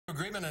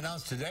agreement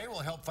announced today will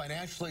help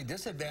financially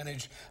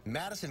disadvantaged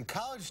Madison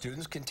College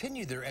students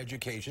continue their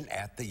education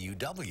at the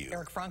UW.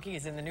 Eric Franke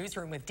is in the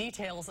newsroom with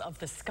details of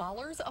the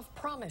Scholars of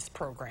Promise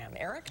program.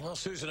 Eric? Well,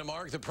 Susan and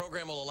Mark, the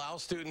program will allow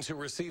students who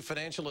receive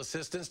financial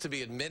assistance to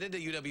be admitted to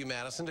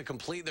UW-Madison to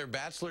complete their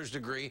bachelor's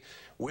degree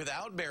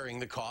without bearing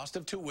the cost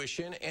of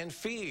tuition and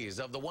fees.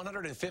 Of the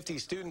 150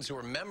 students who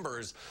are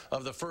members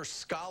of the first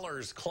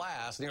Scholars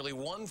class, nearly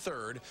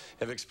one-third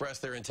have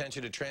expressed their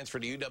intention to transfer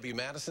to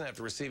UW-Madison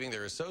after receiving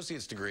their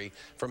associate's degree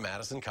from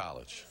Madison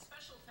College.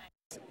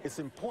 It's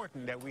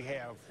important that we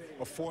have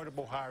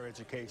affordable higher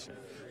education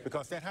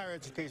because that higher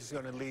education is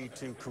going to lead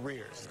to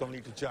careers, it's going to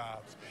lead to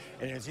jobs.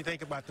 And as you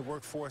think about the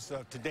workforce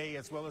of today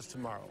as well as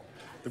tomorrow,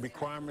 the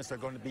requirements are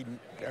going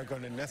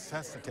to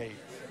necessitate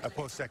a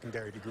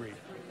post-secondary degree.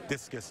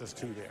 This gets us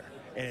to there,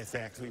 and it's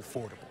actually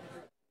affordable.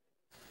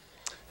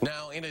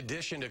 Now, in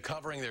addition to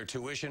covering their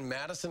tuition,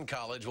 Madison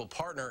College will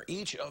partner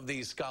each of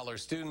these scholar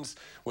students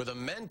with a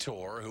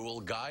mentor who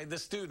will guide the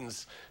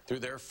students through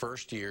their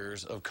first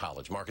years of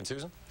college. Mark and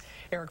Susan?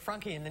 Eric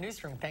Franke in the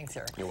newsroom. Thanks,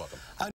 Eric. You're welcome.